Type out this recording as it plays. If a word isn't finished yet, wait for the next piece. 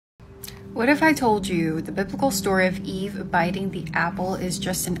What if I told you the biblical story of Eve biting the apple is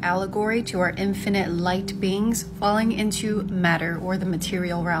just an allegory to our infinite light beings falling into matter or the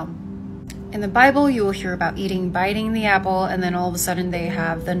material realm? In the Bible, you will hear about biting the apple, and then all of a sudden they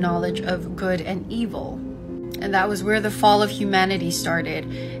have the knowledge of good and evil. And that was where the fall of humanity started.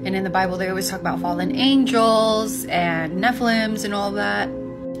 And in the Bible, they always talk about fallen angels and Nephilims and all that.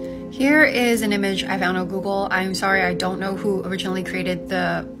 Here is an image I found on Google. I'm sorry, I don't know who originally created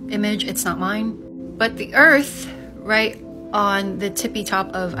the image. It's not mine. But the Earth, right on the tippy top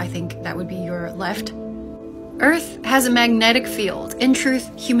of, I think that would be your left, Earth has a magnetic field. In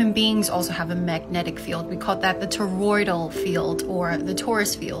truth, human beings also have a magnetic field. We call that the toroidal field or the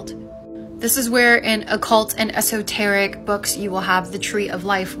torus field. This is where in occult and esoteric books you will have the tree of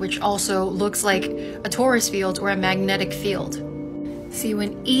life, which also looks like a torus field or a magnetic field. See,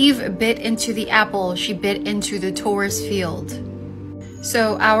 when Eve bit into the apple, she bit into the torus field.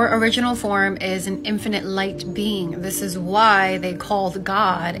 So our original form is an infinite light being. This is why they called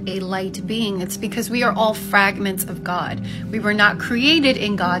God a light being. It's because we are all fragments of God. We were not created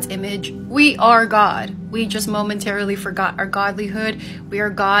in God's image. We are God. We just momentarily forgot our godlyhood. We are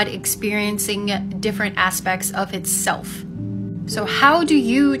God experiencing different aspects of itself. So how do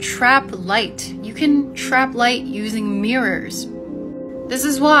you trap light? You can trap light using mirrors. This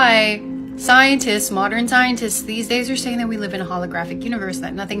is why scientists, modern scientists these days are saying that we live in a holographic universe,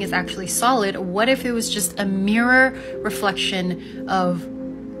 that nothing is actually solid. What if it was just a mirror reflection of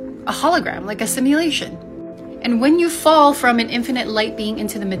a hologram, like a simulation? And when you fall from an infinite light being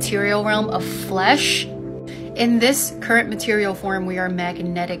into the material realm of flesh, in this current material form, we are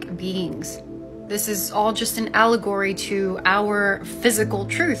magnetic beings. This is all just an allegory to our physical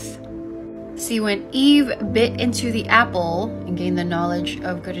truth. See, when Eve bit into the apple and gained the knowledge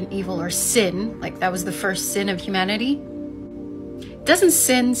of good and evil, or sin, like that was the first sin of humanity. Doesn't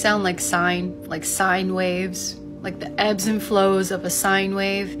sin sound like sine waves, like the ebbs and flows of a sine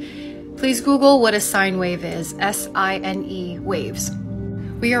wave? Please Google what a sine wave is, S-I-N-E waves.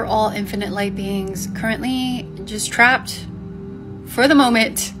 We are all infinite light beings, currently just trapped, for the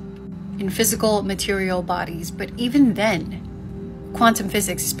moment, in physical material bodies. But even then, quantum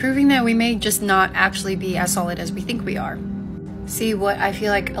physics is proving that we may just not actually be as solid as we think we are. See, what I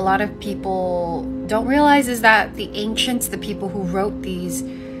feel like a lot of people don't realize is that the ancients, the people who wrote these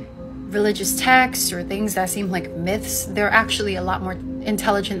religious texts or things that seem like myths, they're actually a lot more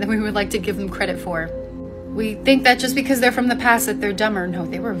intelligent than we would like to give them credit for. We think that just because they're from the past that they're dumber. No,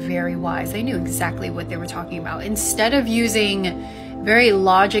 they were very wise. They knew exactly what they were talking about. Instead of using very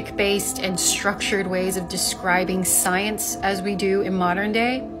logic-based and structured ways of describing science as we do in modern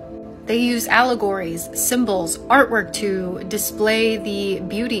day, they use allegories, symbols, artwork to display the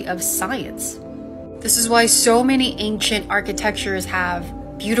beauty of science. This is why so many ancient architectures have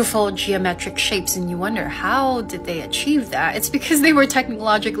beautiful geometric shapes, and you wonder, how did they achieve that? It's because they were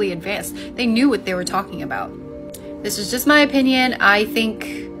technologically advanced. They knew what they were talking about. This is just my opinion. I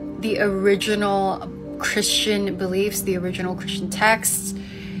think the original Christian beliefs, the original Christian texts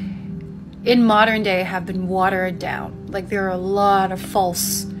in modern day have been watered down. Like, there are a lot of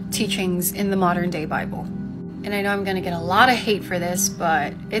false teachings in the modern day Bible. And I know I'm gonna get a lot of hate for this,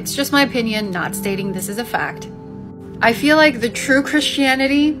 but it's just my opinion, not stating this is a fact. I feel like the true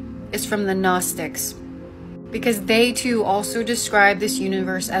Christianity is from the Gnostics, because they too also describe this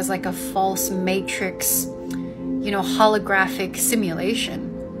universe as like a false matrix, holographic simulation.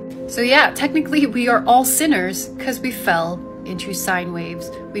 So yeah, technically we are all sinners because we fell into sine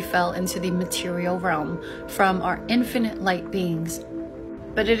waves. We fell into the material realm from our infinite light beings.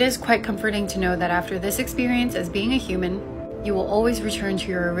 But it is quite comforting to know that after this experience as being a human, you will always return to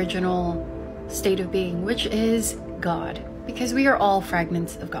your original state of being, which is God, because we are all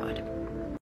fragments of God.